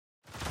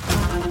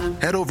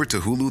Head over to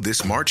Hulu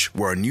this March,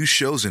 where our new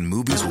shows and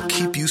movies will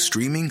keep you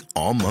streaming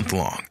all month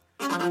long.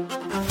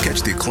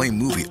 Catch the acclaimed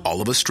movie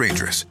All of Us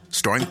Strangers,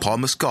 starring Paul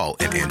Mescal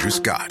and Andrew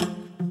Scott.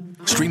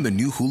 Stream the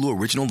new Hulu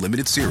original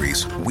limited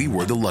series We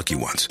Were the Lucky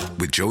Ones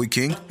with Joey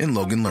King and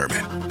Logan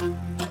Lerman.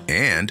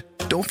 And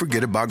don't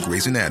forget about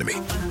Grey's Anatomy.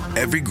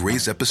 Every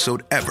Grey's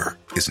episode ever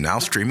is now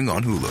streaming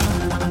on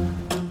Hulu.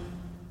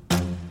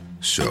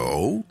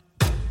 So,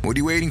 what are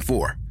you waiting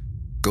for?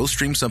 Go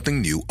stream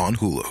something new on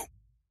Hulu.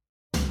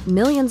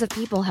 Millions of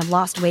people have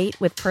lost weight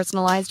with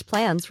personalized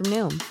plans from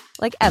Noom.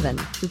 Like Evan,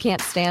 who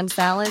can't stand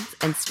salads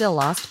and still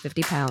lost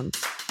 50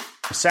 pounds.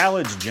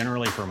 Salads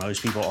generally for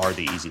most people are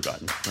the easy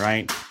button,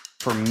 right?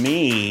 For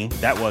me,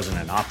 that wasn't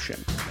an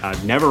option.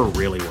 I never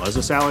really was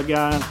a salad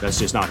guy. That's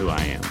just not who I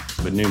am.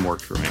 But Noom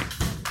worked for me.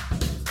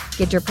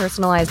 Get your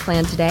personalized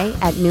plan today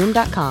at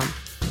Noom.com.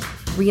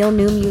 Real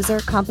Noom user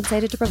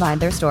compensated to provide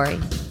their story.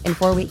 In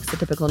 4 weeks, the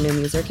typical Noom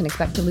user can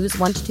expect to lose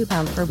 1 to 2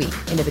 pounds per week.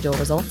 Individual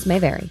results may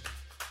vary.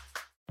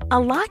 A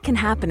lot can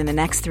happen in the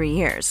next 3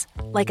 years.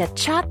 Like a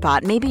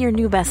chatbot may be your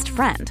new best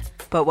friend.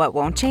 But what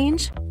won't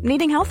change?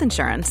 Needing health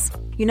insurance.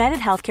 United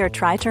Healthcare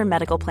Tri-Term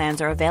Medical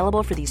Plans are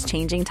available for these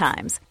changing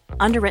times.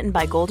 Underwritten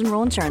by Golden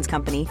Rule Insurance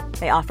Company,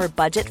 they offer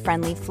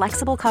budget-friendly,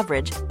 flexible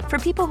coverage for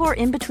people who are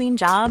in between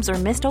jobs or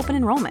missed open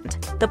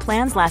enrollment. The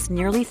plans last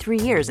nearly 3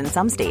 years in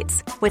some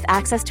states, with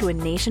access to a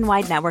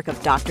nationwide network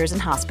of doctors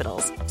and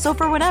hospitals. So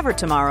for whatever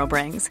tomorrow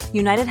brings,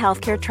 United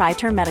Healthcare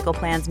Tri-Term Medical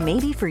Plans may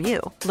be for you.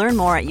 Learn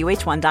more at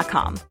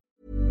uh1.com.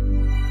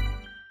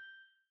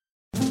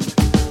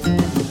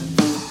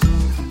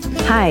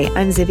 Hi,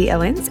 I'm Zibby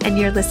Owens, and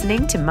you're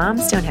listening to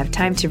Moms Don't Have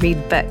Time to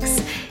Read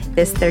Books.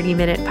 This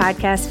 30-minute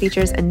podcast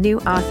features a new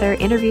author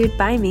interviewed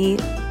by me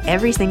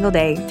every single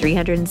day,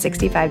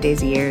 365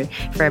 days a year,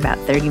 for about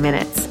 30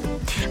 minutes.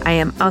 I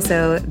am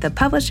also the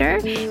publisher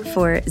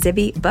for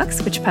Zibby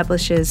Books, which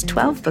publishes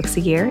 12 books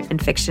a year in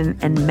fiction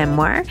and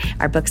memoir.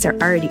 Our books are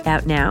already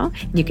out now.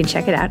 You can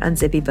check it out on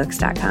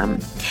zibbybooks.com.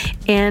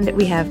 And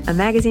we have a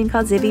magazine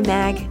called Zibby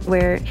Mag,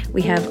 where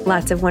we have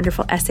lots of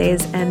wonderful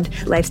essays and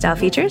lifestyle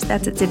features.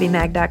 That's at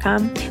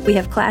zibbymag.com. We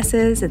have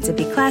classes at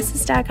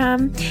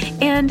zibbyclasses.com.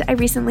 And I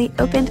recently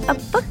opened a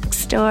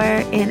bookstore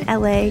in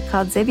LA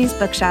called Zibby's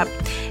Bookshop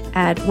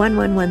at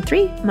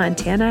 1113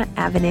 Montana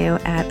Avenue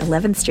at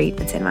 11th Street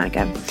in Santa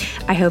Monica.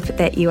 I hope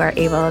that you are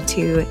able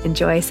to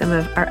enjoy some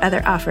of our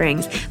other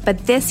offerings.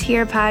 But this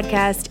here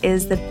podcast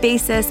is the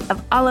basis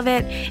of all of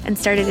it and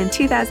started in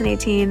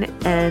 2018.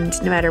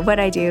 And no matter what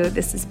I do,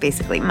 this is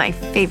basically my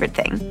favorite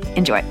thing.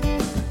 Enjoy.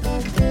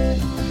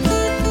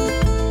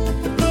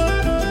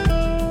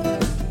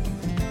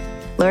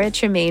 Laura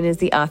Tremaine is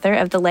the author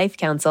of The Life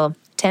Council,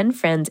 10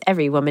 Friends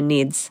Every Woman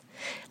Needs.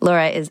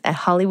 Laura is a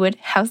Hollywood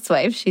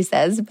housewife, she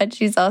says, but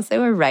she's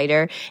also a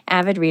writer,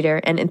 avid reader,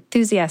 and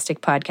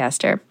enthusiastic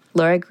podcaster.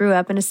 Laura grew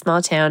up in a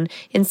small town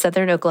in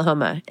southern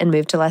Oklahoma and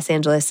moved to Los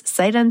Angeles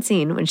sight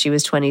unseen when she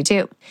was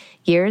 22.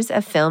 Years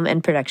of film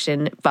and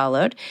production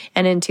followed,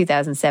 and in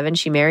 2007,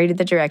 she married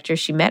the director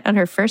she met on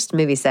her first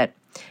movie set.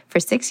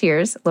 For 6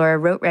 years, Laura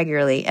wrote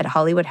regularly at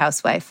Hollywood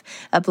Housewife,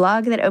 a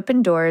blog that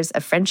opened doors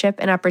of friendship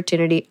and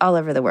opportunity all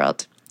over the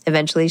world.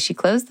 Eventually, she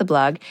closed the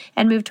blog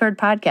and moved toward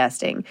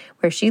podcasting,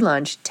 where she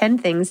launched 10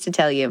 Things to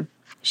Tell You.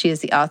 She is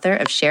the author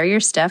of Share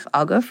Your Stuff,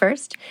 I'll Go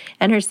First,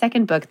 and her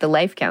second book, The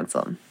Life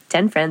Council,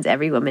 10 Friends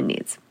Every Woman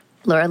Needs.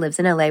 Laura lives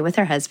in LA with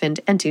her husband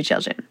and 2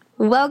 children.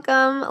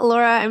 Welcome,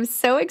 Laura. I'm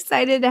so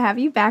excited to have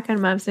you back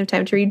on Moms No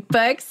Time to Read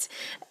Books.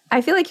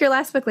 I feel like your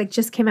last book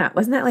just came out.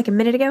 Wasn't that a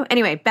minute ago?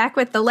 Anyway, back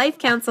with The Life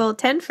Council,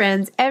 10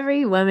 Friends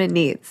Every Woman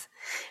Needs.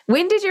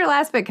 When did your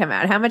last book come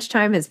out? How much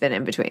time has been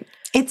in between?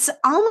 It's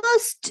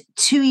almost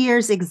 2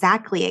 years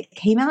exactly. It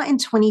came out in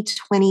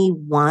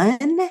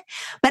 2021,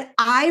 but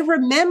I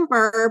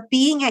remember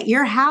being at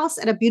your house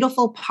at a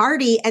beautiful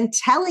party and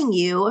telling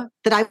you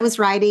that I was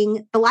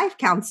writing The Life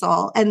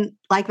Council. And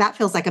that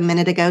feels like a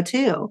minute ago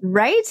too.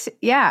 Right?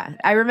 Yeah.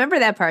 I remember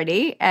that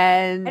party.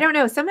 And I don't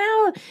know,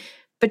 somehow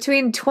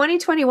between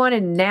 2021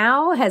 and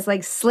now has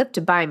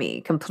slipped by me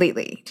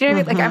completely. Do you know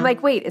what I mean?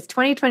 I'm wait, it's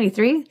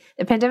 2023?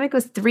 The pandemic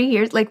was 3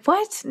 years?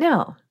 What?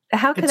 No.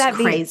 How could that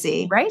be? It's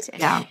crazy. Right?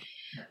 Yeah.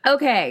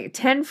 Okay.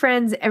 10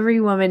 Friends Every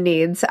Woman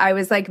Needs. I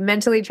was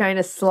mentally trying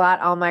to slot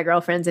all my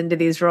girlfriends into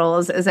these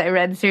roles as I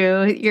read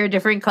through your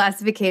different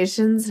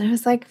classifications. And I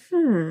was I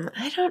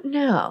don't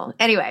know.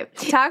 Anyway,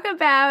 talk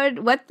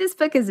about what this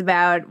book is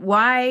about,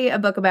 why a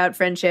book about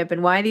friendship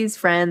and why these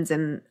friends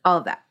and all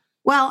of that.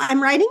 Well,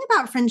 I'm writing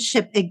about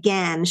friendship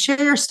again.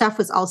 Share Your Stuff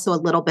was also a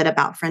little bit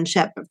about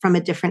friendship, but from a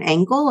different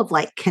angle of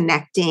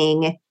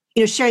connecting,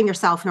 sharing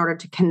yourself in order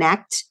to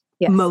connect.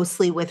 Yes.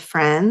 Mostly with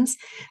friends.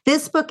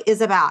 This book is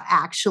about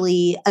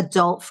actually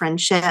adult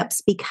friendships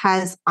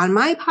because on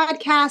my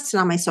podcast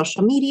and on my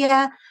social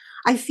media,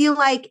 I feel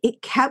like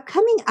it kept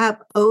coming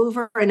up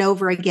over and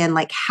over again,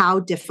 how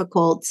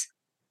difficult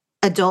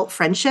adult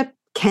friendship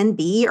can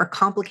be or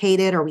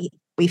complicated, or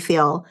we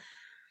feel,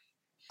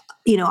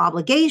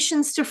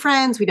 obligations to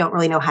friends. We don't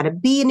really know how to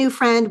be a new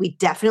friend. We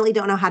definitely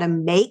don't know how to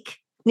make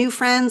new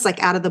friends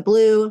out of the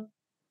blue.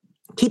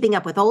 keeping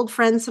up with old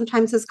friends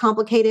sometimes is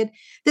complicated.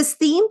 This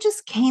theme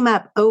just came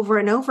up over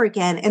and over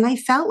again. And I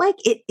felt like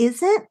it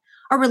isn't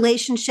a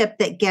relationship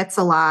that gets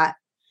a lot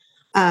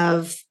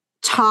of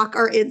talk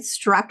or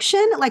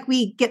instruction. Like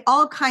we get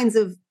all kinds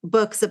of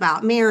books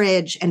about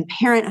marriage and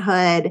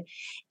parenthood,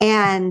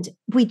 and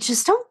we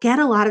just don't get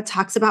a lot of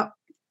talks about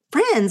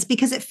friends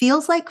because it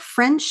feels like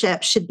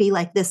friendship should be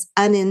like this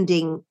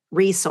unending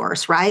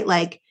resource, right?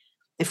 Like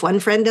if one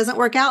friend doesn't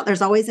work out,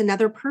 there's always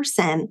another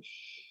person.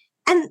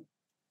 And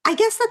I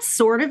guess that's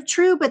sort of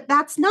true, but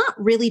that's not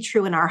really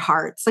true in our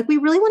hearts. Like we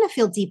really want to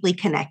feel deeply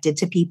connected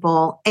to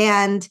people.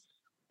 And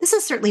this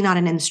is certainly not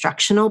an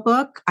instructional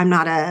book. I'm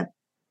not a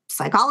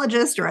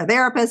psychologist or a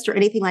therapist or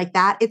anything like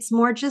that. It's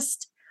more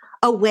just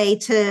a way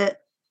to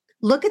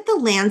look at the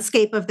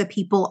landscape of the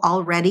people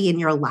already in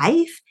your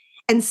life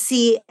and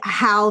see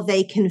how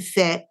they can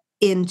fit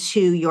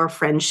into your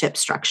friendship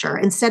structure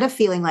instead of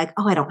feeling like,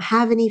 oh, I don't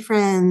have any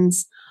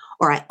friends,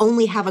 or I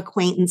only have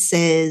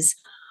acquaintances,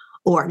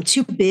 or I'm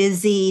too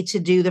busy to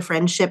do the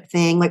friendship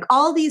thing. Like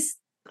all these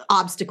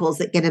obstacles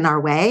that get in our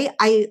way.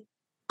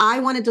 I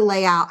wanted to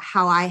lay out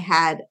how I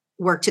had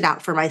worked it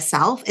out for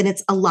myself. And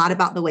it's a lot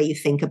about the way you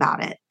think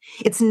about it.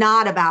 It's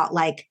not about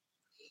like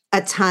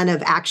a ton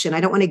of action.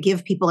 I don't want to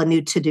give people a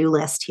new to-do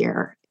list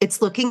here.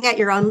 It's looking at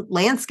your own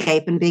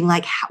landscape and being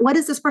like, what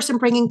is this person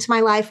bringing to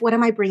my life? What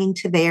am I bringing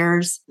to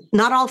theirs?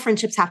 Not all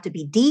friendships have to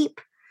be deep.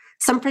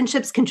 Some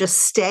friendships can just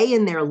stay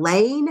in their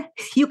lane.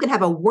 You can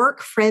have a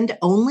work friend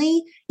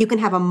only. You can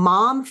have a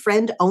mom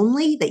friend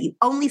only that you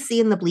only see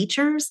in the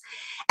bleachers.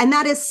 And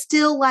that is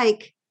still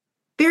like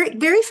very,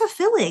 very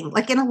fulfilling,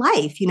 like in a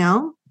life, you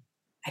know?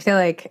 I feel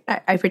like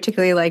I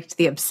particularly liked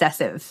the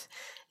obsessive,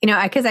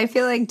 because I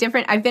feel like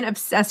I've been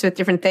obsessed with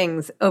different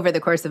things over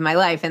the course of my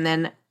life. And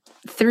then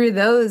through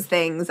those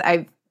things,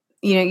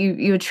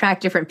 you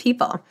attract different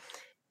people,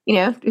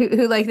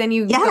 who like, then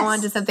you go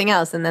on to something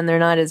else and then they're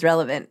not as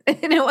relevant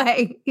in a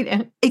way,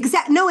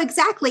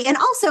 Exactly. And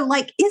also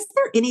like, is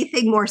there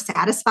anything more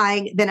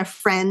satisfying than a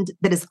friend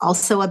that is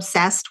also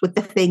obsessed with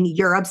the thing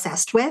you're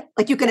obsessed with?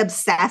 Like you can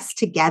obsess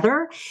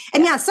together.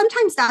 And yeah,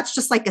 sometimes that's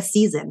just like a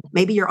season.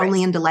 Maybe you're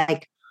only into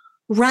like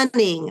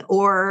running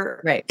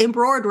or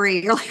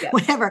embroidery or like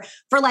whatever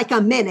for like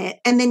a minute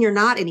and then you're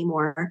not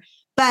anymore.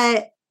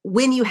 But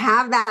when you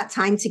have that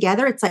time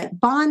together, it's like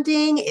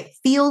bonding. It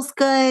feels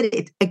good.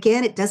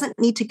 It doesn't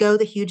need to go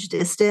the huge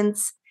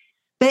distance,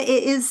 but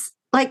it is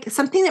like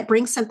something that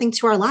brings something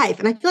to our life.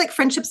 And I feel like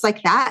friendships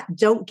like that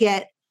don't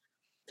get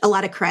a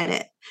lot of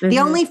credit. Mm-hmm. The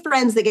only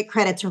friends that get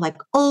credits are like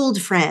old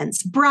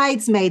friends,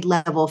 bridesmaid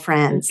level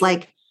friends,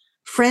 like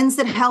friends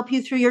that help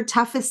you through your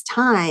toughest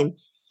time.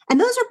 And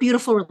those are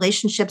beautiful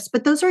relationships,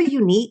 but those are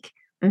unique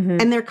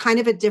and they're kind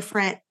of a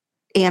different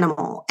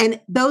animal. And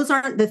those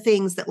aren't the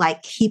things that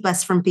like keep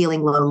us from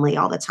feeling lonely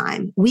all the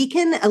time. We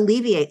can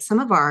alleviate some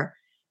of our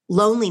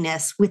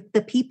loneliness with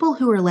the people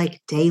who are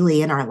like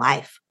daily in our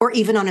life or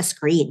even on a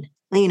screen,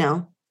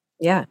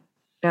 Yeah,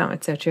 no,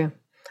 it's so true.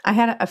 I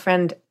had a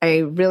friend I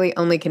really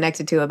only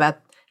connected to about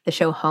the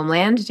show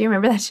Homeland. Do you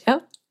remember that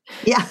show?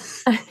 Yeah.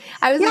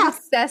 I was like,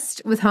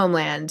 obsessed with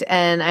Homeland,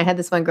 and I had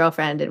this one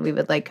girlfriend and we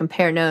would like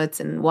compare notes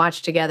and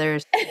watch together.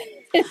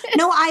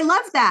 No, I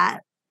love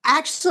that.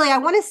 Actually, I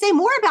want to say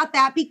more about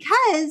that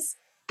because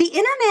the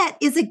internet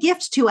is a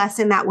gift to us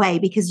in that way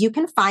because you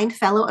can find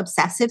fellow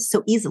obsessives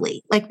so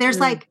easily. Like there's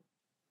like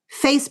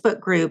Facebook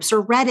groups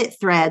or Reddit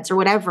threads or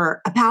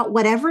whatever about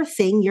whatever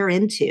thing you're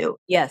into.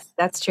 Yes,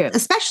 that's true.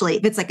 Especially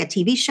if it's like a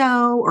TV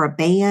show or a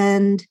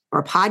band or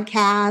a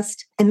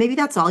podcast. And maybe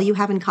that's all you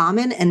have in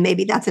common. And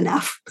maybe that's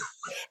enough.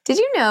 Did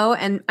you know,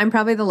 and I'm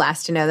probably the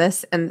last to know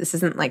this, and this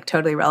isn't like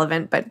totally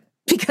relevant, but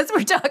because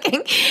we're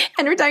talking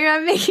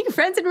about making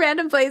friends in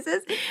random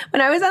places.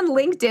 When I was on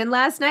LinkedIn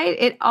last night,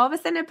 it all of a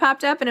sudden it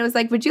popped up and it was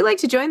like, would you like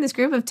to join this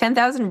group of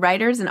 10,000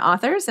 writers and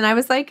authors? And I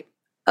was like,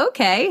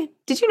 okay.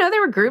 Did you know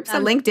there were groups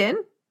on LinkedIn?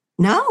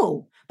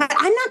 No, but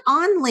I'm not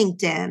on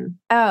LinkedIn.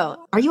 Oh.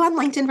 Are you on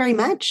LinkedIn very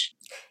much?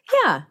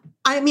 Yeah.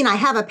 I mean, I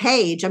have a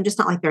page. I'm just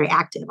not like very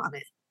active on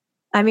it.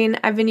 I mean,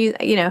 I've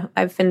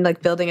been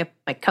like building up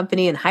my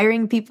company and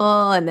hiring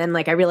people. And then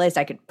like, I realized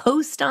I could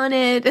post on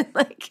it and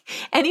like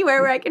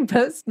anywhere where I can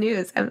post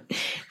news. But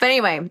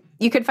anyway,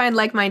 you could find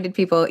like-minded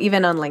people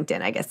even on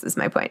LinkedIn, I guess is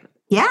my point.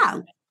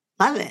 Yeah.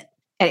 Love it.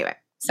 Anyway,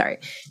 sorry,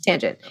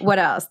 tangent. What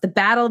else? The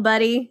battle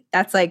buddy.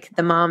 That's like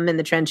the mom in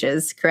the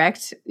trenches,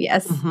 correct?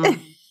 Yes. Mm-hmm.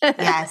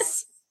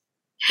 Yes.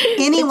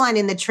 Anyone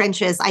in the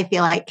trenches, I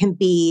feel like can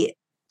be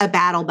a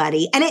battle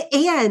buddy. And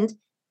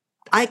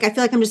I feel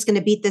like I'm just going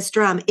to beat this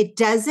drum. It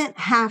doesn't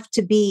have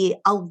to be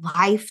a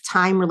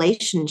lifetime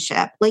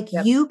relationship. Like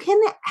you can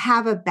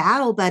have a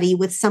battle buddy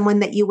with someone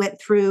that you went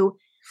through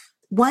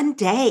one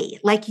day.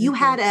 Like you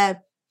had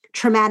a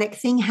traumatic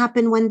thing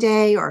happen one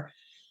day, or,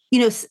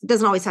 it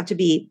doesn't always have to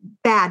be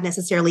bad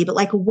necessarily, but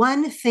like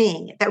one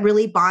thing that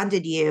really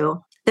bonded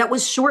you that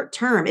was short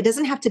term. It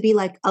doesn't have to be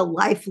like a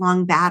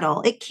lifelong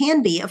battle. It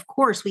can be. Of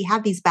course, we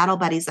have these battle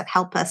buddies that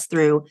help us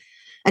through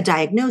a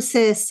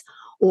diagnosis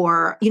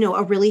or,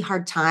 a really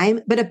hard time.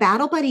 But a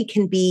battle buddy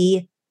can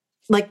be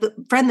like the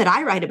friend that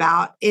I write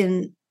about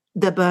in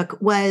the book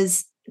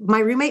was my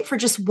roommate for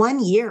just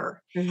 1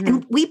 year. Mm-hmm.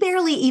 And we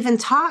barely even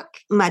talk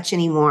much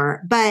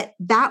anymore. But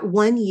that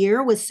 1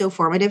 year was so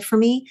formative for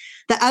me.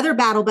 The other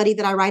battle buddy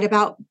that I write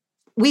about,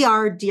 we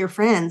are dear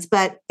friends,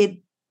 but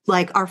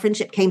like our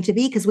friendship came to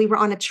be because we were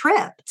on a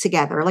trip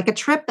together, like a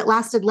trip that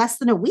lasted less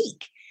than a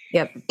week.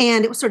 Yep.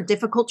 And it was sort of a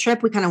difficult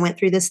trip. We kind of went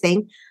through this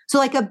thing. So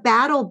like a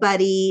battle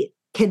buddy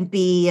can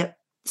be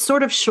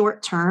sort of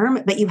short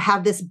term, but you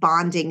have this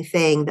bonding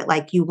thing that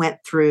like you went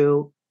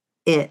through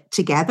it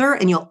together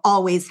and you'll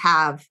always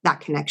have that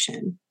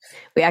connection.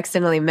 We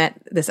accidentally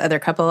met this other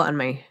couple on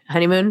my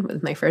honeymoon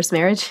with my first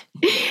marriage.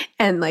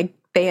 And like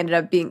they ended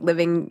up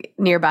living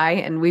nearby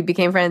and we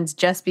became friends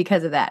just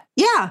because of that.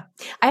 Yeah.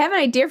 I have an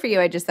idea for you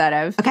I just thought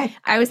of. Okay.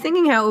 I was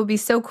thinking how it would be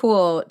so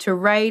cool to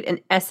write an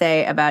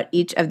essay about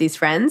each of these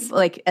friends,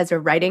 like as a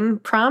writing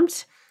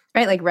prompt,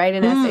 right? Like write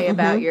an essay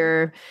about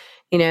your,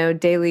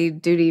 daily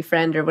duty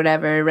friend or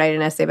whatever, write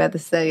an essay about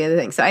this, the other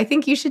thing. So I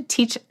think you should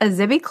teach a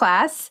Zibby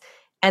class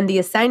and the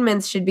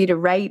assignments should be to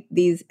write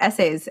these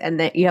essays and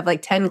that you have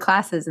like 10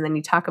 classes and then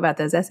you talk about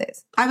those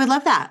essays. I would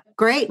love that.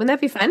 Great. Wouldn't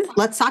that be fun?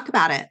 Let's talk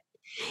about it.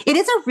 It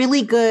is a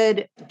really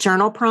good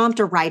journal prompt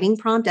or writing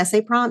prompt,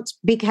 essay prompt,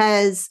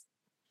 because,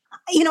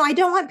 I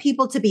don't want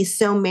people to be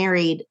so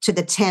married to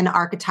the 10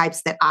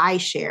 archetypes that I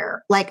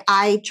share. Like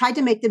I tried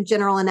to make them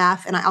general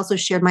enough and I also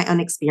shared my own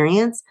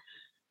experience.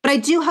 But I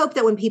do hope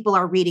that when people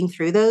are reading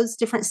through those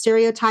different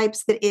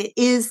stereotypes, that it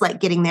is like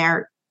getting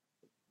their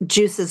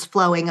juices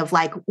flowing of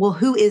like, well,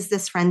 who is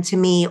this friend to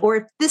me? Or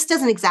if this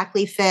doesn't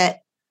exactly fit,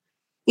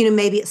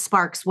 maybe it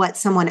sparks what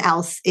someone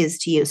else is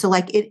to you. So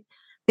like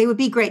they would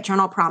be great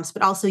journal prompts,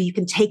 but also you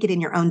can take it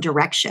in your own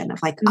direction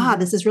of like,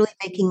 this is really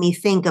making me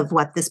think of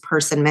what this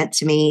person meant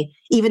to me,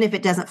 even if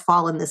it doesn't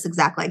fall in this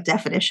exact like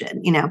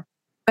definition,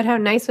 But how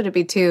nice would it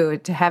be too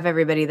to have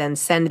everybody then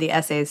send the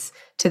essays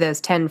to those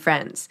 10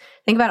 friends?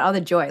 Think about all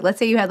the joy. Let's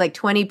say you had like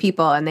 20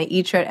 people and they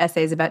each wrote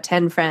essays about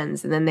 10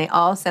 friends and then they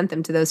all sent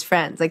them to those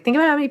friends. Like think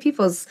about how many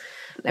people's,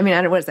 I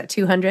don't know, what is that,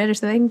 200 or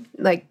something?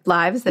 Like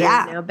lives that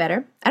are now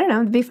better. I don't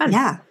know. It'd be fun.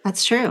 Yeah,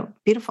 that's true.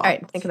 Beautiful. All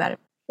right, think about it.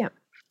 Yeah.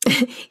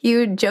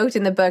 You joked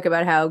in the book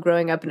about how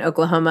growing up in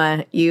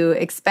Oklahoma, you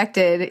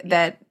expected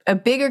that a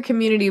bigger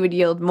community would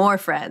yield more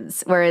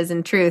friends, whereas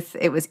in truth,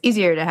 it was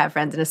easier to have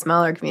friends in a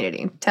smaller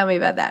community. Tell me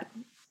about that.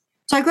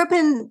 So I grew up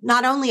in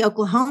not only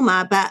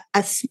Oklahoma, but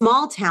a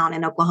small town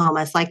in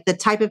Oklahoma. It's like the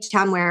type of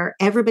town where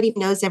everybody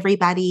knows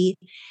everybody.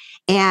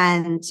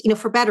 And,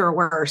 for better or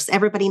worse,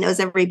 everybody knows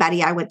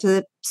everybody. I went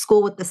to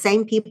school with the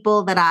same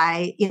people that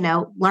I,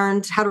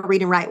 learned how to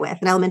read and write with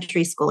in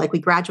elementary school. Like we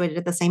graduated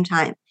at the same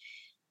time.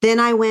 Then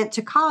I went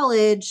to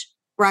college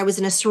where I was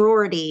in a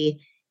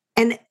sorority.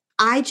 And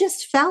I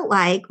just felt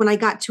like when I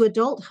got to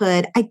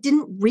adulthood, I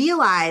didn't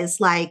realize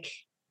like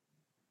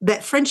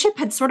that friendship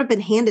had sort of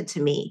been handed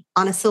to me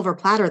on a silver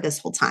platter this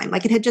whole time.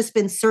 Like it had just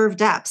been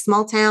served up.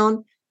 Small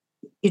town,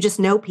 you just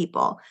know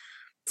people.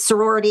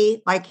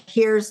 Sorority, like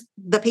here's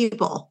the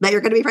people that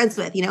you're going to be friends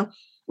with,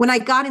 When I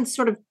got in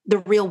sort of the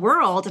real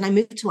world and I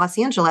moved to Los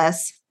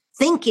Angeles,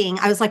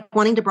 I was like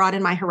wanting to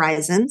broaden my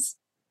horizons,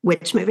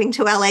 which moving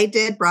to LA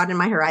did broaden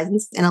my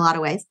horizons in a lot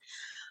of ways.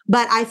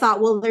 But I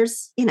thought, well,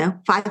 there's,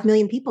 5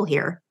 million people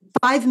here,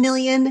 5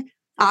 million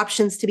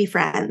options to be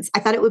friends. I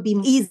thought it would be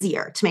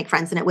easier to make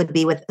friends than it would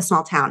be with a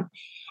small town.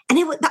 And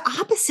the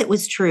opposite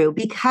was true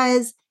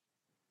because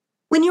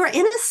when you're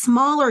in a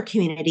smaller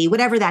community,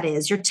 whatever that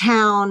is, your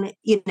town,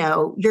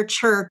 your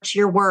church,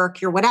 your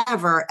work, your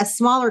whatever, a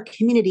smaller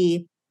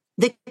community,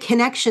 the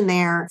connection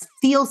there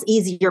feels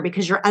easier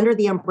because you're under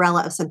the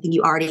umbrella of something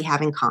you already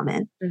have in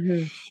common.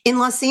 Mm-hmm. In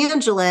Los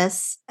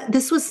Angeles,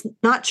 this was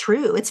not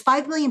true. It's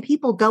 5 million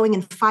people going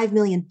in 5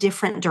 million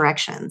different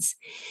directions.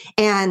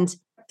 And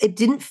it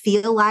didn't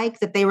feel like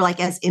that they were like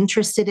as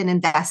interested in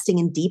investing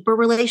in deeper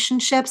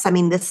relationships. I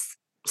mean, this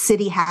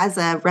city has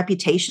a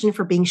reputation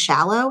for being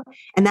shallow,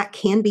 and that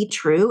can be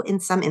true in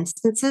some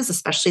instances,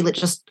 especially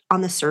just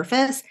on the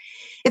surface.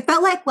 It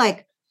felt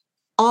like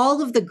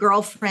all of the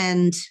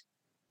girlfriend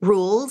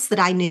rules that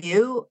I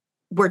knew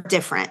were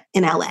different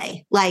in LA.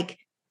 Like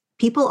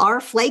people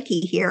are flaky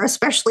here,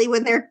 especially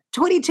when they're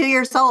 22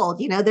 years old.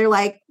 They're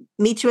like,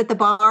 meet you at the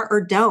bar or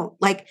don't.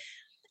 Like,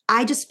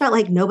 I just felt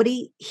like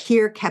nobody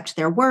here kept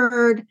their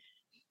word.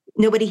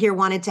 Nobody here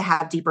wanted to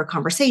have deeper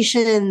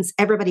conversations.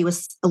 Everybody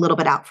was a little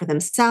bit out for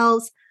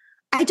themselves.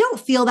 I don't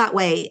feel that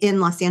way in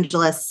Los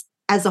Angeles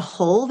as a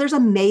whole. There's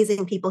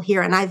amazing people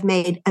here and I've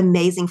made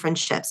amazing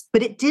friendships,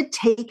 but it did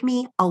take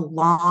me a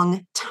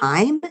long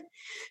time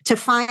to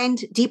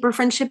find deeper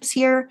friendships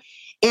here.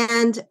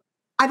 And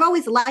I've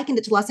always likened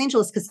it to Los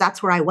Angeles because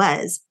that's where I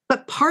was.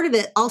 But part of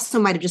it also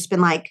might have just been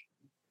like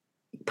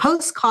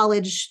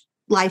post-college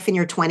life in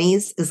your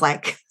 20s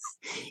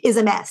is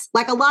a mess.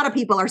 Like a lot of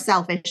people are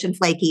selfish and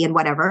flaky and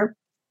whatever.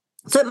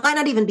 So it might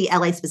not even be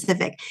LA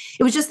specific.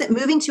 It was just that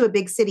moving to a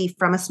big city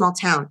from a small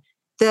town,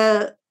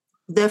 the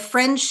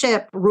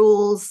friendship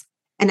rules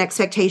and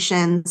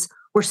expectations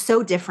were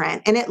so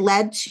different. And it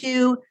led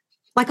to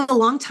like a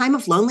long time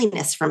of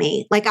loneliness for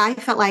me. Like I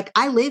felt like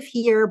I live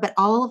here, but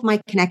all of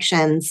my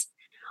connections,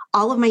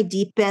 all of my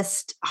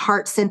deepest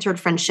heart-centered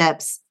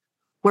friendships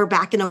were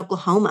back in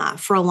Oklahoma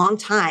for a long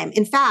time.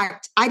 In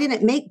fact, I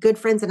didn't make good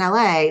friends in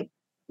LA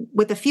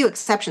with a few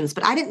exceptions,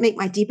 but I didn't make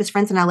my deepest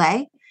friends in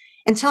LA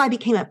until I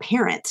became a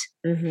parent.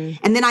 Mm-hmm.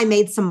 And then I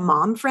made some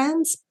mom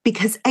friends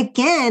because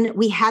again,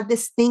 we had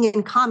this thing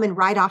in common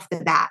right off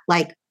the bat,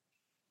 like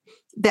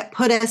that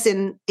put us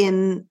in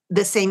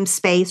the same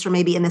space or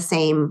maybe in the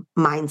same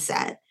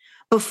mindset.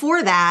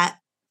 Before that,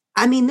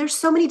 I mean, there's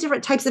so many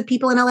different types of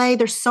people in LA.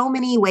 There's so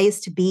many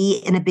ways to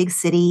be in a big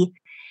city.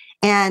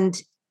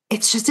 And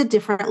it's just a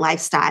different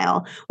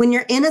lifestyle. When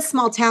you're in a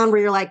small town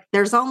where you're like,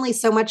 there's only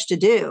so much to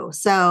do.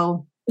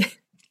 So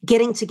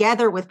getting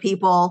together with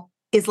people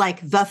is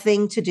like the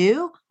thing to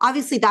do.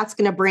 Obviously, that's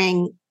going to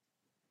bring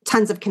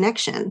tons of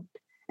connection.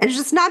 And it's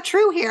just not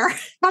true here.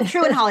 Not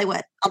true in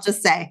Hollywood, I'll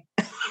just say.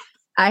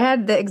 I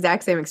had the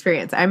exact same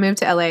experience. I moved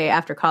to LA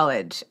after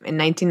college in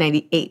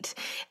 1998,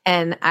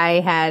 and I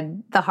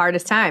had the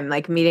hardest time,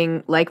 like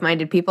meeting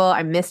like-minded people.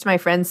 I missed my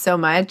friends so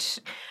much.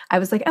 I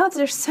was like, oh,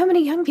 there's so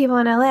many young people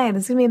in LA.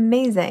 This is going to be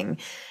amazing.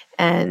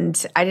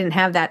 And I didn't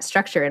have that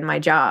structure in my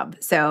job.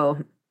 So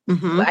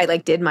I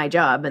like did my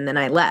job and then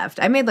I left.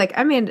 I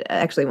made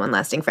actually one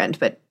lasting friend,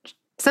 but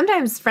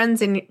sometimes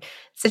friends in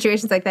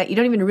situations like that, you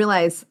don't even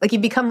realize, like you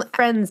become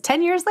friends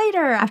 10 years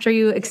later after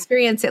you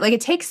experience it. Like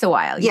it takes a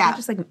while. You can't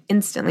just like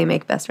instantly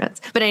make best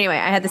friends. But anyway,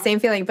 I had the same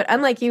feeling, but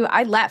unlike you,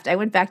 I left. I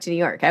went back to New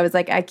York. I was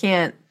like, I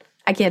can't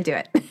do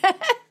it.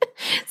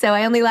 So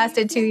I only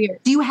lasted 2 years.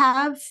 Do you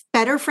have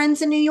better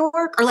friends in New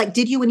York, or like,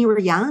 did you when you were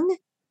young?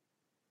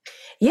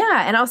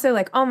 Yeah. And also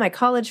like all my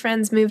college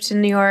friends moved to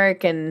New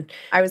York, and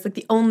I was like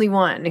the only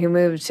one who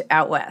moved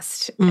out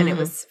west. And it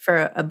was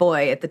for a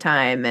boy at the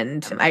time,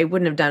 and I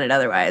wouldn't have done it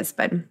otherwise.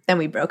 But then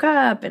we broke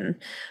up, and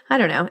I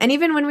don't know. And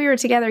even when we were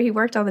together, he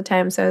worked all the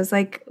time. So I was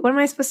like, what am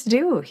I supposed to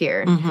do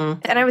here?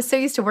 And I was so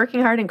used to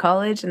working hard in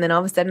college. And then all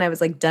of a sudden I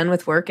was like done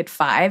with work at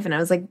 5. And I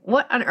was like,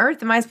 what on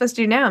earth am I supposed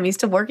to do now? I'm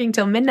used to working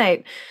till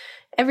midnight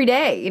every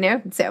day,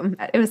 So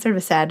it was sort of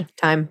a sad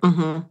time.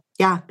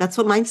 Yeah, that's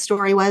what my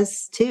story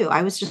was too.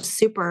 I was just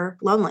super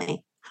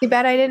lonely. Too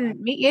bad I didn't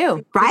meet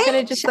you. Right? We could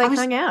have just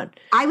hung out.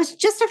 I was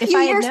just a few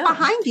years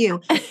behind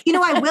you.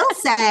 I will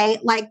say,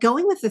 like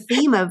going with the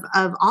theme of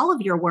all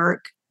of your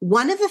work,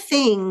 one of the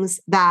things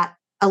that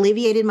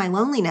alleviated my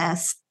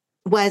loneliness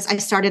was I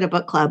started a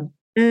book club.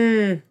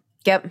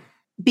 Yep.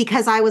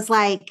 Because I was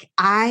like,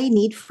 I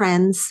need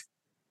friends.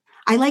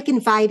 I like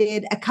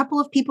invited a couple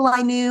of people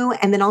I knew,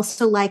 and then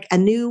also like a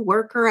new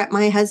worker at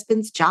my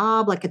husband's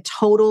job, like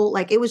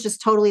it was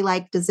just totally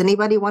like, does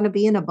anybody want to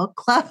be in a book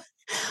club?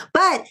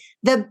 But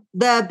the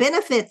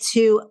benefit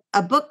to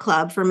a book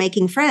club for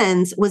making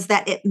friends was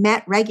that it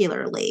met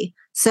regularly.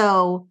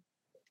 So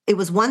it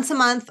was once a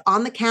month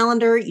on the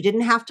calendar. You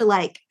didn't have to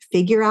like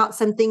figure out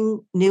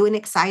something new and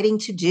exciting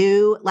to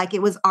do. Like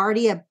it was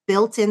already a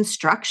built-in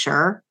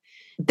structure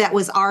that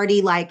was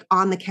already like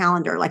on the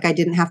calendar. Like I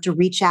didn't have to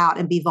reach out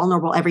and be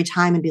vulnerable every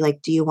time and be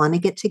like, do you want to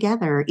get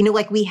together?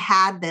 Like we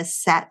had this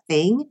set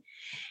thing.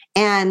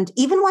 And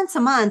even once a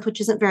month,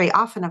 which isn't very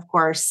often, of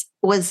course,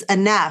 was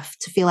enough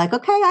to feel like,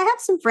 okay, I have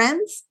some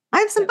friends. I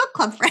have some book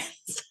club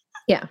friends.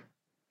 Yeah,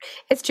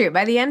 it's true.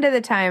 By the end of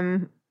the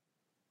time,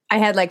 I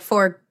had like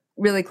 4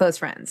 really close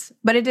friends,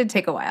 but it did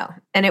take a while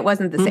and it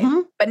wasn't the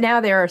same. But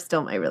now there are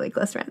still my really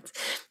close friends.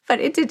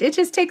 But it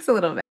just takes a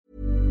little bit.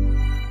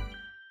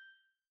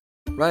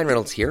 Ryan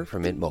Reynolds here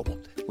from Mint Mobile.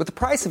 With the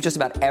price of just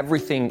about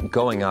everything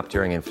going up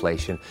during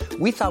inflation,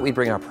 we thought we'd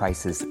bring our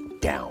prices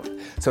down.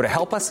 So to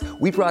help us,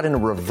 we brought in a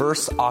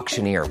reverse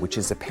auctioneer, which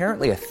is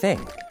apparently a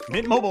thing.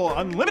 Mint Mobile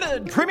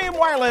Unlimited Premium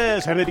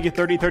Wireless. How to get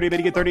 30, 30, bit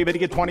to get 30, bit to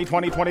get 20,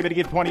 20, 20, bit to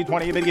get 20,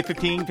 20, bit to get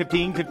 15,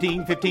 15,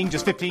 15, 15,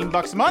 just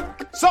 $15 a month?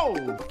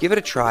 Sold! Give it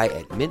a try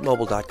at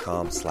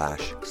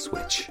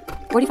mintmobile.com/switch.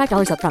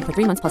 $45 up front for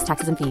 3 months plus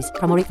taxes and fees.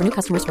 Promo rate for new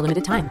customers for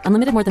limited time.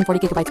 Unlimited more than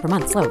 40 gigabytes per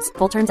month. Slows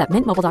full terms at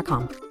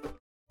mintmobile.com.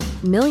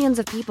 Millions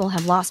of people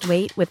have lost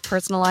weight with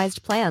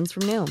personalized plans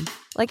from Noom.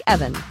 Like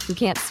Evan, who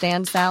can't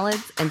stand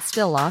salads and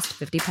still lost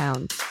 50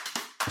 pounds.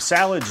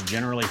 Salads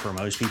generally for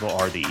most people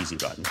are the easy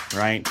button,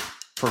 right?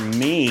 For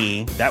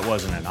me, that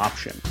wasn't an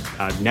option.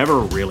 I never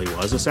really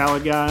was a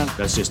salad guy.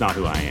 That's just not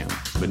who I am.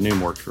 But Noom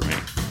worked for me.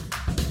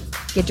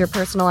 Get your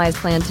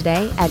personalized plan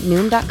today at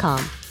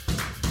Noom.com.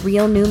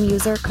 Real Noom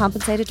user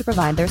compensated to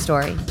provide their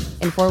story.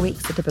 In 4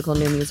 weeks, the typical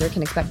Noom user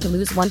can expect to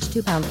lose 1 to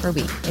 2 pounds per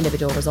week.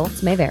 Individual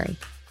results may vary.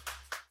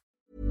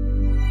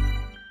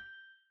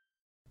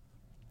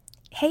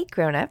 Hey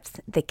grown-ups,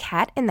 the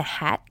Cat in the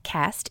Hat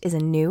cast is a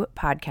new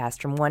podcast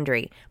from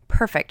Wondery,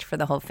 perfect for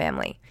the whole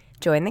family.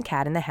 Join the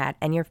Cat in the Hat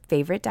and your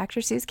favorite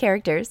Dr. Seuss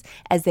characters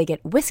as they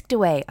get whisked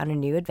away on a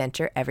new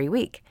adventure every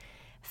week.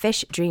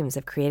 Fish dreams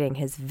of creating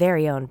his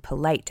very own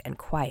polite and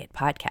quiet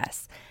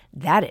podcasts.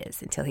 That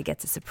is, until he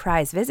gets a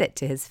surprise visit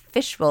to his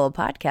Fishbowl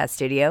podcast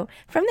studio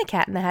from the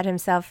Cat in the Hat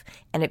himself,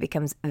 and it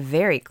becomes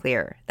very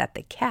clear that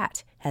the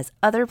cat has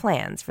other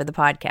plans for the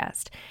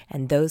podcast,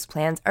 and those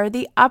plans are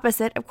the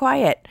opposite of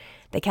quiet.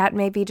 The cat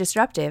may be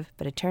disruptive,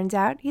 but it turns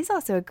out he's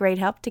also a great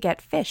help to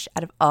get fish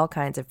out of all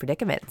kinds of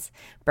predicaments.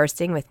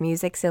 Bursting with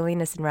music,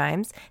 silliness, and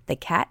rhymes, the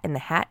Cat in the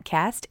Hat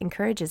cast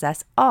encourages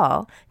us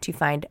all to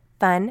find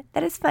fun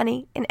that is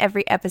funny in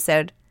every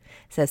episode.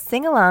 So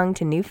sing along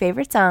to new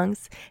favorite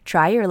songs,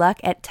 try your luck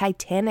at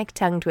Titanic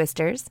tongue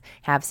twisters,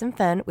 have some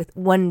fun with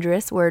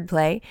wondrous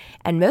wordplay,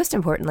 and most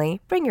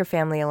importantly, bring your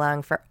family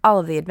along for all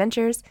of the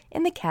adventures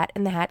in the Cat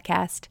in the Hat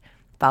cast.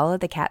 Follow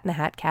the Cat in the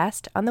Hat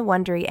cast on the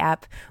Wondery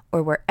app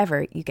or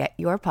wherever you get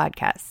your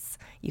podcasts.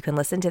 You can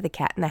listen to the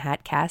Cat in the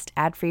Hat cast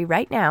ad-free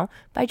right now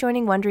by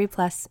joining Wondery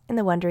Plus in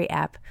the Wondery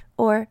app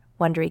or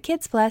Wondery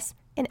Kids Plus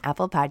in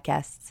Apple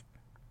Podcasts.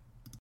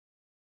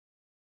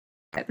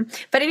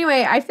 But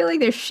anyway, I feel like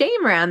there's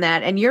shame around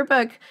that. And your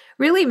book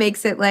really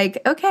makes it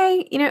like,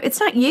 okay, it's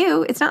not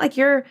you. It's not like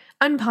you're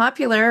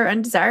unpopular,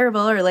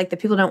 undesirable, or like the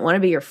people don't want to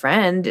be your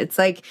friend. It's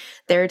like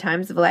there are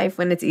times of life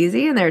when it's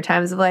easy and there are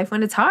times of life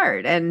when it's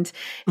hard. And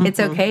it's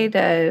okay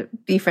to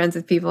be friends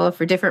with people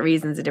for different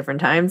reasons at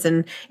different times.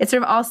 And it's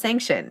sort of all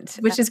sanctioned,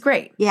 which is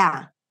great.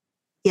 Yeah.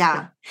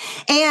 Yeah.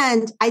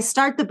 And I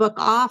start the book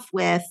off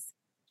with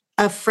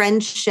a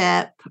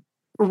friendship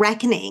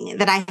reckoning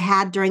that I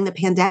had during the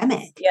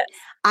pandemic. Yes.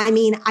 I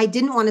mean, I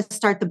didn't want to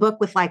start the book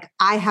with like,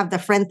 I have the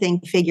friend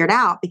thing figured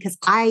out, because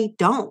I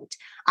don't.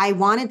 I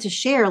wanted to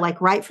share, like,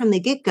 right from the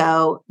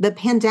get-go, the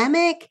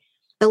pandemic,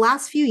 the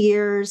last few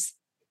years,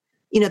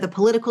 the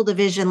political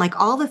division, like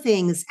all the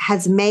things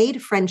has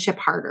made friendship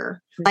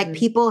harder. Like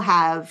people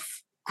have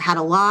had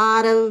a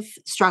lot of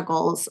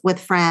struggles with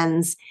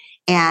friends,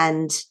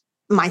 and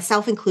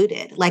myself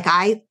included. Like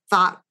I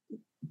thought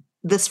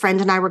this friend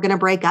and I were going to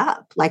break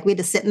up. Like we had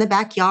to sit in the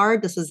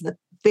backyard. This was the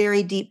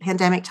very deep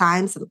pandemic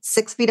times,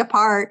 6 feet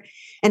apart,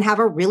 and have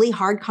a really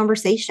hard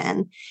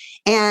conversation.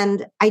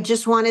 And I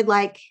just wanted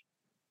like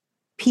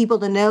people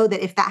to know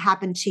that if that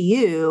happened to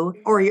you,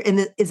 or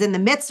is in the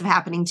midst of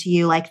happening to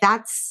you, like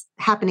that's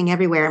happening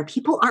everywhere. And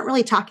people aren't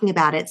really talking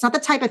about it. It's not the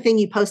type of thing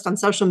you post on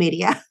social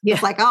media. Yeah.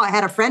 It's like, oh, I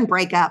had a friend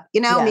break up.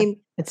 I mean,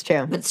 it's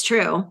true. It's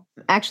true.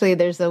 Actually,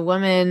 there's a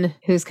woman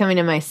who's coming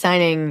to my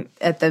signing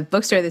at the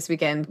bookstore this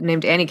weekend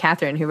named Annie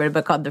Catherine, who wrote a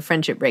book called The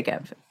Friendship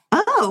Breakup.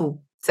 Oh.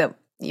 So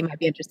you might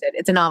be interested.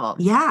 It's a novel.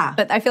 Yeah.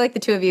 But I feel like the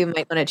two of you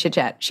might want to chit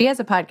chat. She has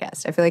a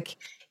podcast. I feel like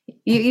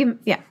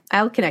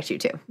I'll connect you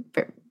two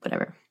for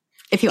whatever.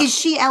 If you want. Is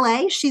she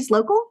LA? She's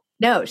local?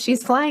 No,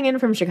 she's flying in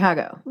from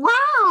Chicago.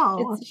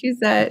 Wow.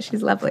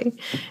 She's lovely.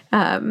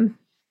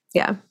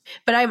 Yeah.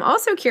 But I'm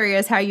also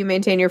curious how you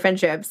maintain your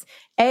friendships.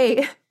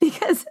 A,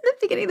 because in the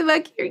beginning of the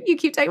book, you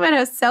keep talking about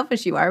how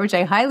selfish you are, which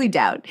I highly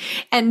doubt.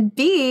 And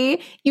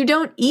B, you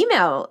don't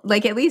email,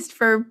 like at least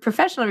for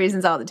professional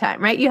reasons all the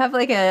time, right? You have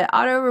like an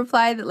auto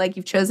reply that like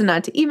you've chosen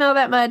not to email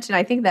that much. And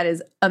I think that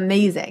is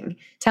amazing.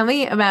 Tell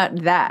me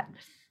about that.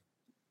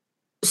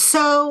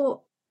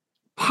 So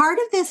part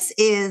of this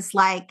is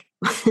like,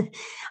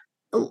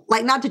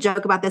 like not to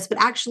joke about this,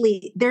 but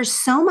actually there's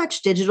so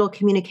much digital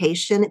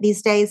communication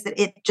these days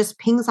that it just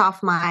pings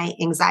off my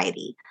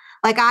anxiety.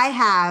 Like I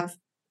have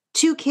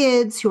 2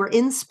 kids who are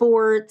in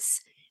sports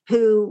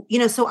who,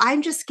 so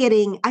I'm just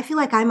I feel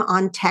like I'm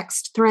on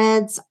text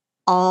threads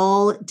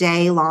all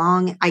day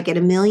long. I get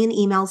a million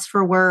emails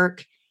for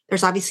work.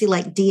 There's obviously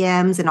like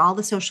DMs and all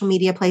the social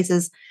media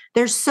places.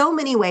 There's so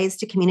many ways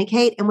to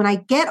communicate. And when I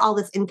get all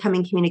this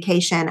incoming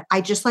communication,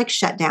 I just like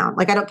shut down.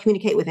 Like I don't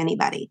communicate with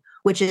anybody,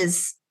 which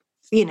is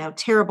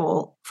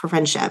terrible for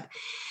friendship.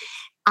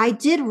 I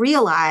did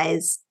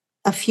realize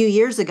a few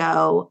years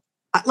ago,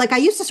 like I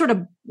used to sort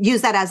of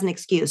use that as an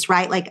excuse,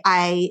 right? Like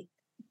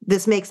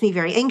this makes me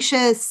very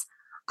anxious.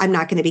 I'm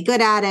not going to be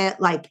good at it.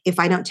 Like if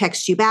I don't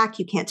text you back,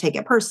 you can't take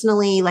it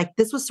personally. Like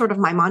this was sort of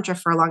my mantra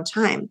for a long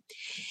time.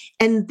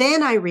 And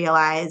then I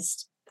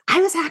realized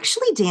I was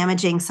actually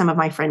damaging some of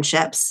my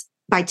friendships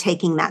by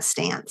taking that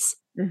stance.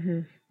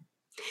 Mm-hmm.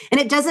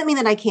 And it doesn't mean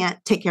that I can't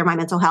take care of my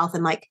mental health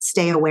and like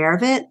stay aware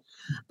of it.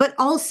 But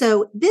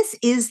also, this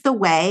is the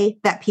way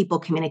that people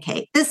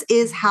communicate. This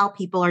is how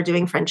people are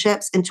doing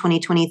friendships in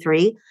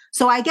 2023.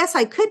 So I guess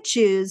I could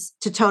choose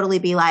to totally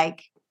be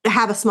like,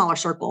 have a smaller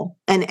circle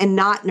and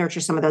not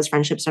nurture some of those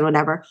friendships or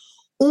whatever.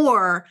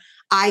 Or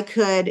I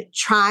could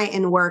try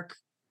and work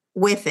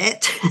with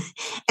it.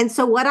 And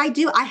so what I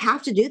do, I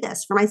have to do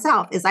this for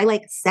myself, is I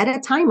like set a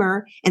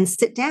timer and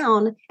sit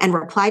down and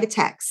reply to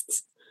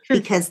texts,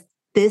 because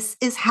this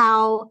is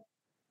how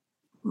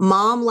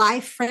mom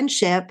life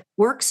friendship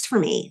works for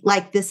me.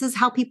 Like, this is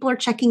how people are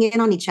checking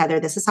in on each other.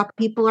 This is how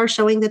people are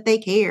showing that they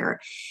care.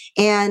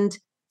 And,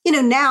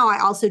 now I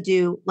also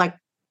do like,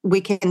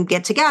 we can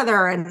get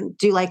together and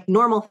do like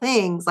normal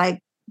things like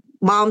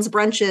mom's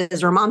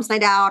brunches or mom's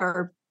night out,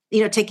 or,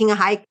 taking a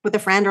hike with a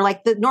friend, or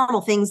like the normal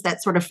things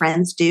that sort of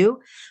friends do.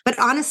 But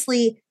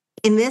honestly,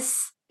 in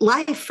this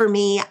life for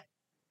me,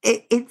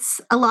 it's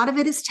a lot of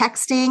it is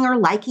texting or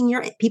liking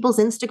your people's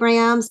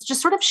Instagrams,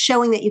 just sort of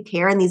showing that you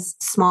care in these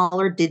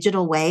smaller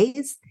digital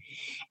ways.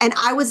 And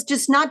I was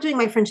just not doing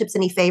my friendships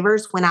any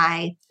favors when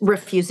I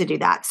refused to do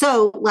that.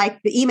 So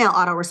like the email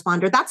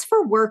autoresponder, that's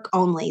for work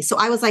only. So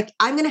I was like,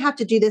 I'm going to have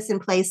to do this in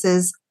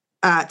places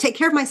take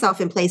care of myself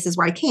in places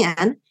where I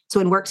can. So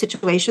in work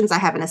situations, I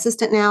have an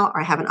assistant now, or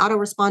I have an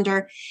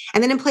autoresponder.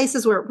 And then in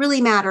places where it really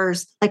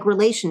matters, like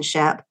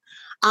relationship,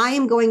 I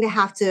am going to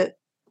have to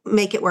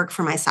make it work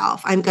for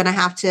myself. I'm going to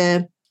have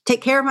to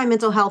take care of my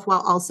mental health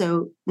while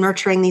also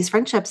nurturing these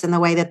friendships in the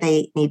way that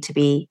they need to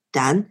be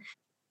done.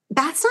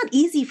 That's not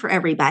easy for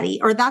everybody,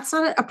 or that's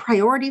not a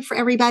priority for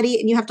everybody.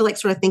 And you have to like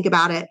sort of think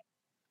about it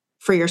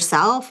for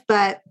yourself.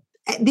 But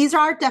these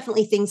are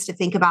definitely things to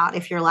think about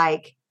if you're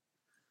like,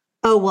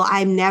 oh, well,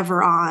 I'm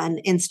never on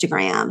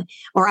Instagram,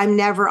 or I'm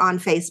never on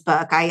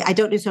Facebook. I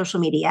don't do social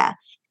media.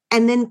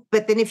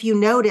 But then if you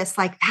notice,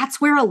 like,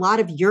 that's where a lot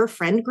of your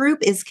friend group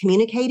is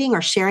communicating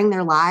or sharing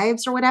their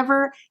lives or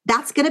whatever,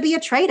 that's going to be a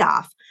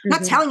trade-off. Mm-hmm. I'm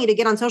not telling you to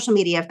get on social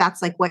media if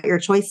that's like what your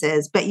choice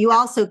is, but you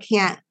also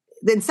can't,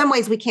 in some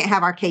ways we can't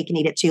have our cake and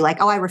eat it too.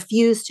 Like, oh, I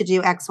refuse to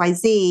do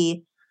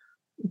XYZ.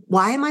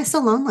 Why am I so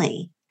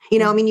lonely?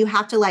 I mean, you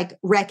have to like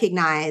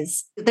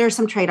recognize there's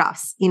some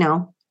trade-offs,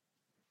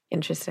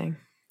 Interesting.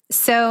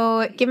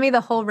 So give me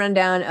the whole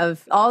rundown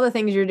of all the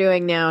things you're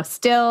doing now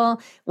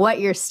still, what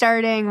you're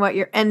starting, what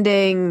you're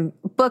ending,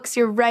 books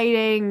you're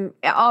writing,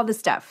 all the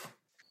stuff.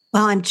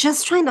 Well, I'm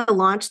just trying to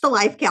launch the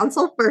Life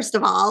Council, first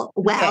of all,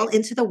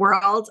 into the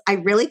world. I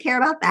really care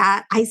about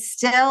that. I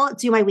still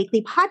do my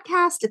weekly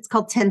podcast. It's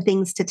called 10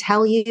 Things to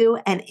Tell You.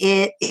 And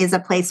it is a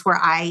place where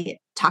I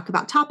talk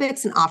about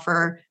topics and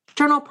offer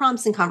journal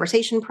prompts and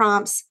conversation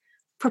prompts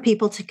for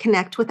people to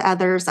connect with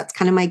others. That's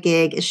kind of my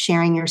gig, is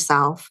sharing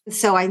yourself.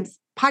 So I'm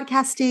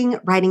podcasting,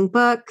 writing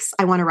books.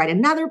 I want to write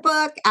another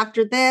book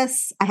after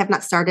this. I have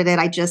not started it.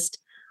 I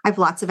have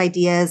lots of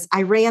ideas.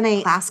 I ran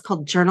a class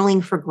called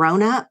Journaling for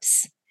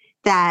Grownups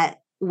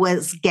that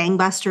was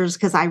gangbusters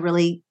because I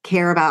really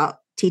care about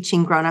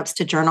teaching grownups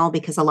to journal,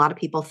 because a lot of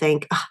people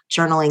think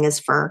journaling is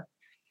for,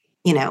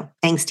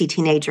 angsty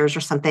teenagers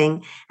or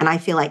something. And I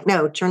feel like,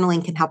 no,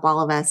 journaling can help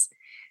all of us.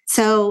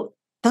 So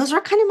those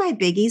are kind of my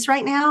biggies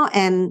right now.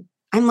 And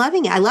I'm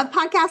loving it. I love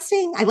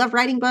podcasting. I love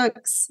writing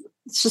books.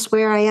 It's just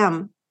where I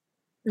am.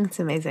 That's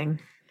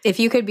amazing. If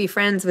you could be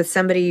friends with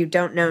somebody you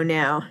don't know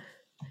now,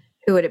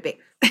 who would it be?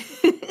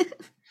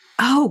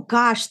 Oh,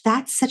 gosh,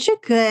 that's such a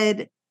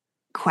good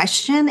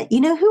question.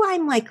 You know who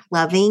I'm like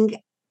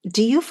loving?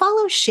 Do you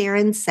follow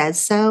Sharon Says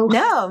So?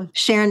 No.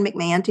 Sharon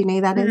McMahon, do you know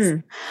who that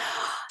is?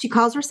 She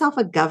calls herself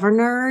a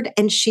governor,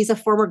 and she's a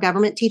former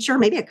government teacher,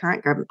 maybe a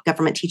current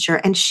government teacher.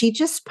 And she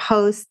just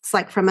posts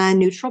like from a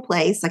neutral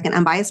place, like an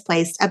unbiased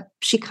place.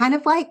 She kind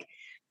of like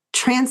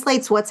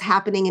translates what's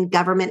happening in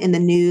government, in the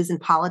news and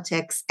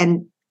politics.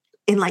 And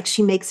like,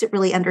 she makes it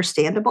really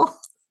understandable.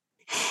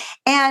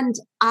 And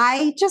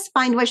I just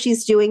find what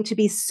she's doing to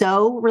be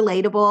so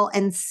relatable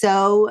and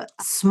so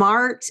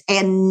smart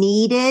and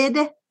needed.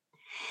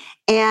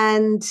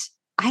 And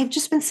I've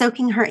just been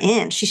soaking her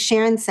in. She's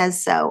Sharon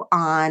Says So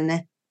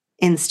on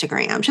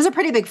Instagram. She has a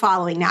pretty big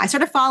following now. I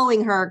started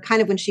following her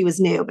kind of when she was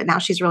new, but now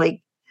she's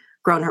really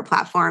grown her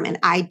platform. And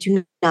I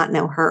do not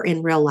know her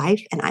in real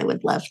life, and I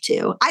would love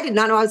to. I did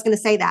not know I was going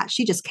to say that.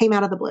 She just came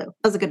out of the blue.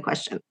 That was a good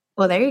question.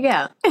 Well, there you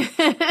go.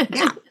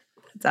 Yeah.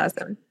 That's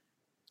awesome.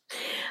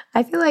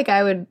 I feel like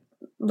I would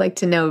like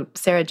to know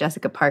Sarah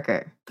Jessica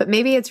Parker, but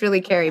maybe it's really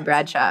Carrie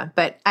Bradshaw,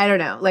 but I don't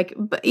know, like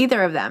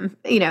either of them,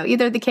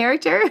 either the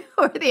character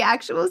or the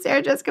actual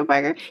Sarah Jessica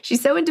Parker.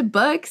 She's so into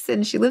books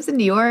and she lives in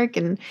New York,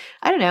 and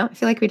I don't know, I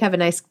feel like we'd have a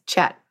nice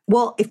chat.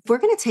 Well, if we're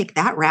going to take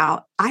that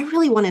route, I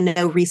really want to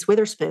know Reese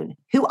Witherspoon,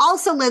 who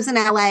also lives in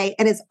LA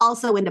and is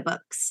also into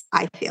books.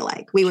 I feel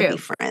like we would be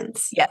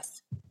friends.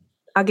 Yes.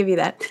 I'll give you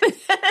that.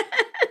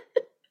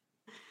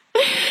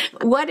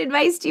 What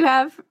advice do you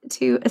have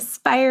to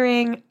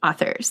aspiring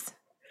authors?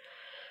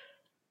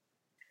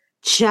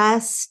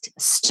 Just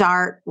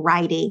start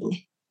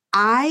writing.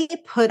 I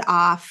put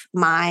off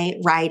my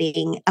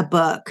writing a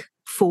book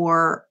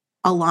for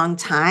a long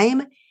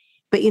time,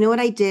 but you know what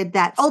I did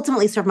that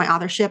ultimately served my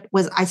authorship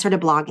was I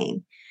started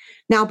blogging.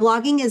 Now,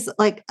 blogging is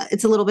like,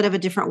 it's a little bit of a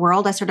different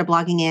world. I started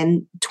blogging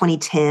in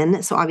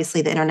 2010. So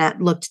obviously the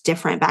internet looked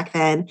different back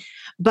then,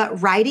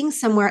 but writing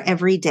somewhere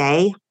every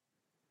day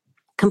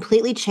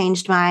completely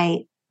changed my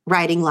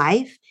writing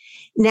life.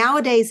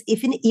 Nowadays,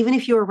 even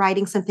if you are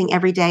writing something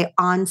every day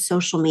on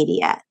social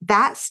media,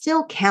 that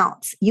still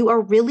counts. You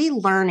are really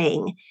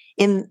learning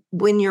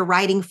when you're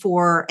writing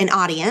for an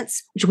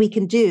audience, which we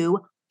can do,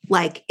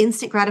 like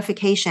instant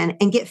gratification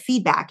and get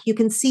feedback. You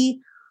can see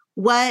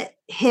what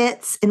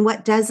hits and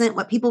what doesn't,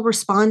 what people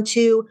respond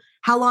to,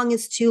 how long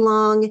is too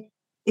long,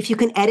 if you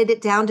can edit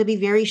it down to be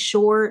very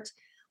short.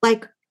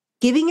 Like,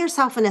 giving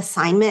yourself an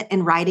assignment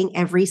and writing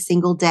every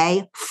single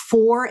day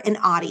for an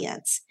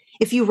audience.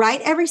 If you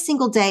write every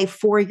single day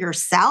for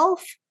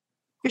yourself,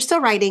 you're still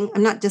writing.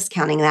 I'm not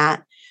discounting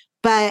that,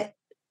 but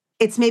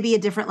it's maybe a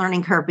different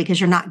learning curve because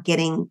you're not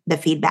getting the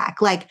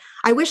feedback. Like,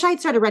 I wish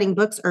I'd started writing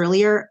books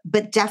earlier,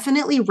 but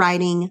definitely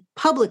writing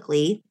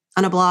publicly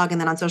on a blog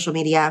and then on social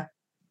media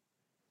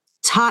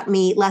taught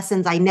me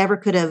lessons I never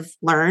could have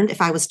learned if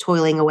I was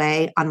toiling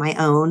away on my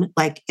own,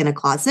 like in a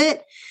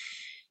closet,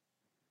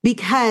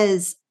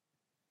 because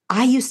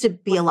I used to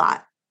be a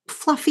lot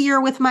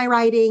fluffier with my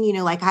writing.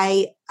 Like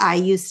I I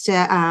used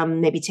to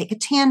maybe take a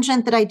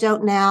tangent that I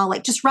don't now,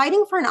 like just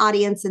writing for an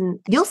audience. And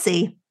you'll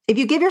see, if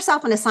you give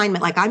yourself an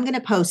assignment, like I'm going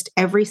to post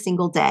every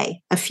single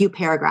day, a few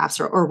paragraphs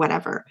or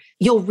whatever,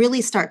 you'll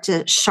really start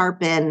to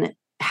sharpen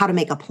how to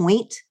make a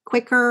point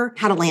quicker,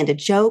 how to land a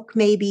joke,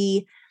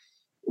 maybe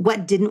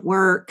what didn't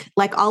work,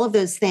 like all of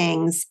those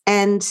things.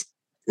 And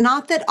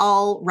not that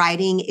all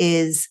writing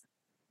is,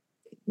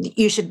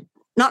 you should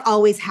not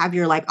always have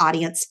your like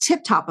audience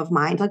tip top of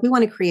mind. Like we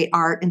want to create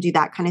art and do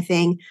that kind of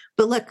thing.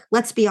 But look,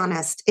 let's be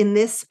honest, in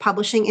this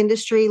publishing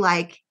industry,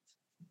 like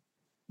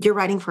you're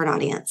writing for an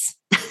audience.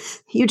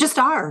 You just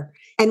are.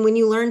 And when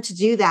you learn to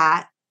do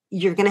that,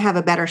 you're going to have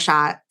a better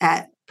shot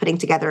at putting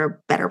together a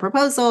better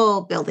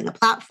proposal, building a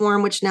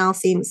platform, which now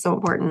seems so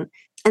important,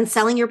 and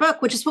selling your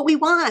book, which is what we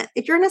want.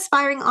 If you're an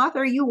aspiring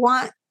author, you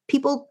want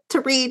people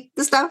to read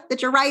the stuff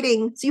that you're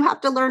writing. So you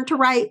have to learn to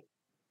write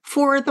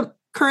for the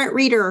current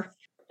reader.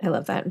 I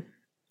love that.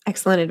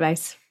 Excellent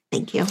advice.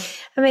 Thank you.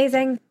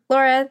 Amazing.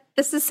 Laura,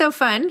 this is so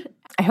fun.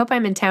 I hope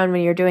I'm in town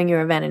when you're doing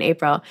your event in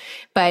April.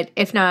 But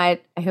if not,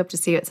 I hope to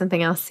see you at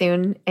something else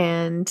soon.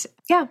 And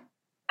yeah,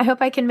 I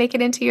hope I can make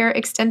it into your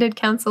extended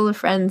council of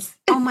friends.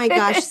 Oh my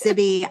gosh,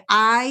 Sibby.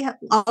 I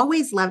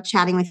always love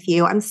chatting with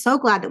you. I'm so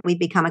glad that we've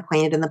become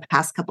acquainted in the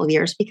past couple of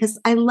years because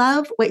I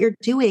love what you're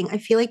doing. I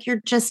feel like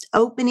you're just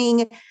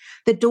opening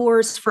the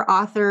doors for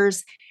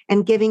authors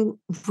and giving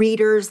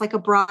readers like a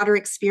broader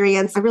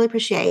experience. I really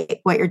appreciate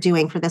what you're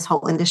doing for this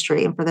whole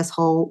industry and for this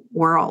whole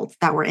world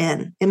that we're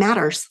in. It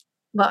matters.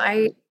 Well,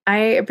 I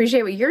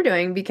appreciate what you're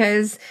doing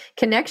because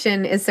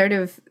connection is sort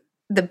of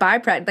the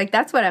byproduct. Like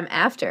that's what I'm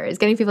after, is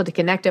getting people to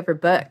connect over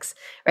books,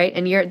 right?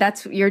 And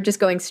you're just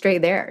going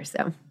straight there.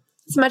 So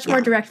it's a much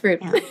more direct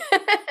route.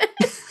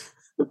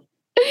 Yeah.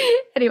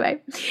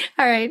 Anyway,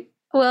 all right.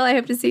 Well, I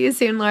hope to see you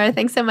soon, Laura.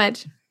 Thanks so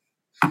much.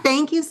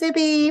 Thank you,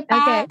 Sibby.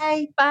 Bye.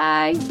 Okay.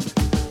 Bye.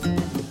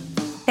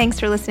 Thanks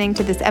for listening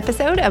to this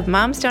episode of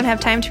Moms Don't Have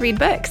Time to Read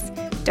Books.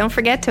 Don't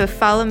forget to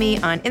follow me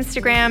on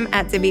Instagram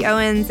at Zibby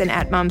Owens and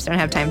at Moms Don't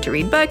Have Time to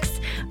Read Books.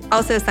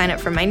 Also sign up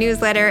for my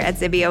newsletter at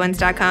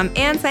zibbyowens.com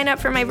and sign up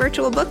for my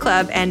virtual book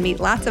club and meet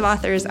lots of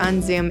authors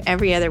on Zoom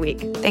every other week.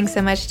 Thanks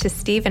so much to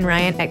Steve and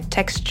Ryan at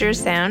Texture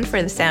Sound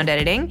for the sound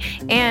editing.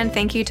 And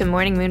thank you to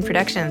Morning Moon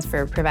Productions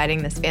for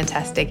providing this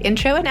fantastic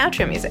intro and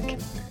outro music.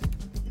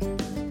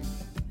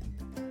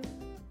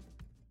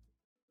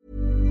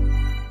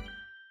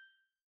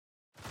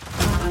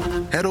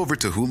 Head over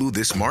to Hulu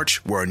this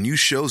March, where our new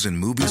shows and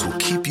movies will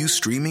keep you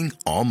streaming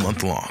all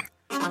month long.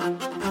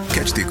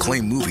 Catch the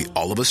acclaimed movie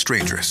All of Us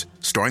Strangers,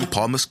 starring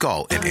Paul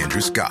Mescal and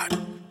Andrew Scott.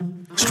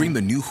 Stream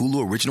the new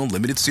Hulu original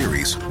limited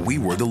series We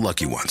Were the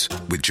Lucky Ones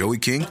with Joey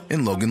King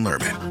and Logan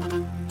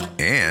Lerman.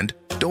 And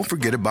don't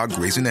forget about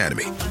Grey's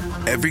Anatomy.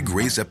 Every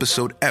Grey's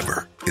episode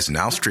ever is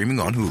now streaming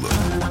on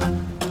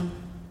Hulu.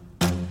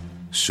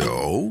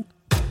 So,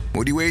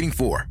 what are you waiting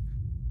for?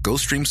 Go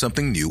stream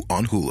something new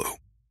on Hulu.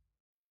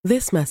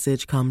 This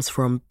message comes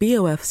from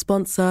BOF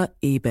sponsor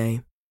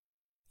eBay.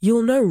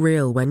 You'll know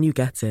real when you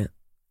get it.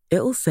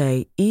 It'll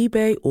say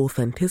eBay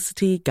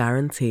Authenticity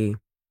Guarantee.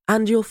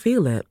 And you'll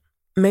feel it.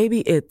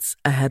 Maybe it's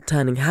a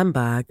head-turning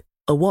handbag,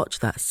 a watch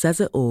that says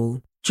it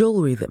all,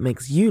 jewelry that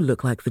makes you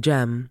look like the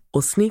gem,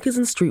 or sneakers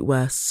and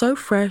streetwear so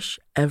fresh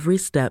every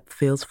step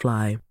feels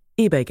fly.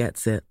 eBay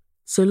gets it.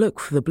 So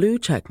look for the blue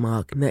check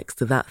mark next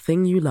to that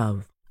thing you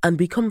love. And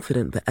be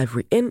confident that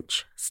every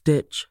inch,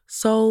 stitch,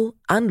 sole,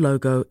 and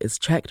logo is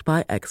checked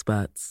by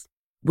experts.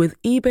 With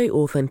eBay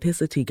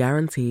Authenticity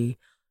Guarantee,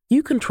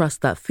 you can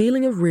trust that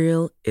feeling of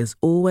real is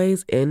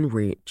always in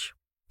reach.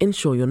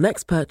 Ensure your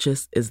next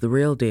purchase is the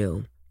real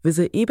deal.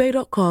 Visit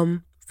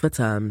eBay.com for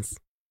terms.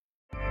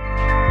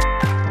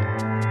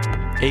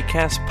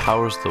 Acast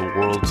powers the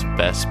world's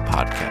best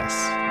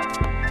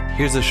podcasts.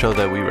 Here's a show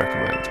that we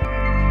recommend.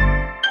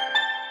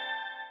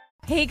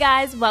 Hey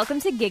guys, welcome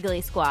to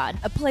Giggly Squad,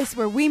 a place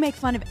where we make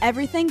fun of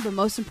everything, but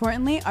most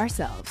importantly,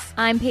 ourselves.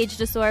 I'm Paige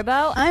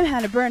DeSorbo. I'm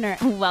Hannah Berner.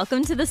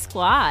 Welcome to the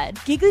squad.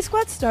 Giggly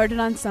Squad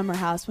started on Summer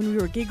House when we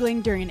were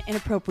giggling during an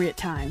inappropriate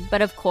time.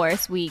 But of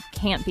course, we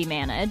can't be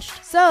managed.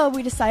 So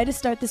we decided to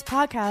start this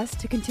podcast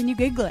to continue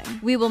giggling.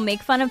 We will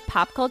make fun of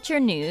pop culture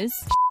news,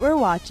 we're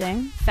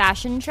watching,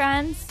 fashion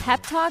trends,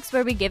 pep talks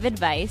where we give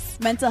advice,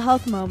 mental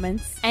health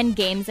moments, and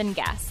games and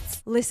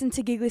guests. Listen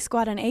to Giggly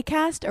Squad on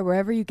Acast or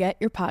wherever you get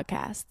your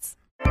podcasts.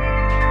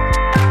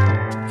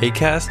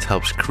 Acast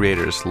helps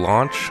creators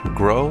launch,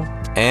 grow,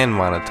 and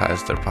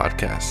monetize their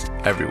podcasts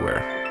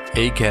everywhere.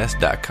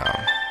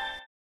 Acast.com.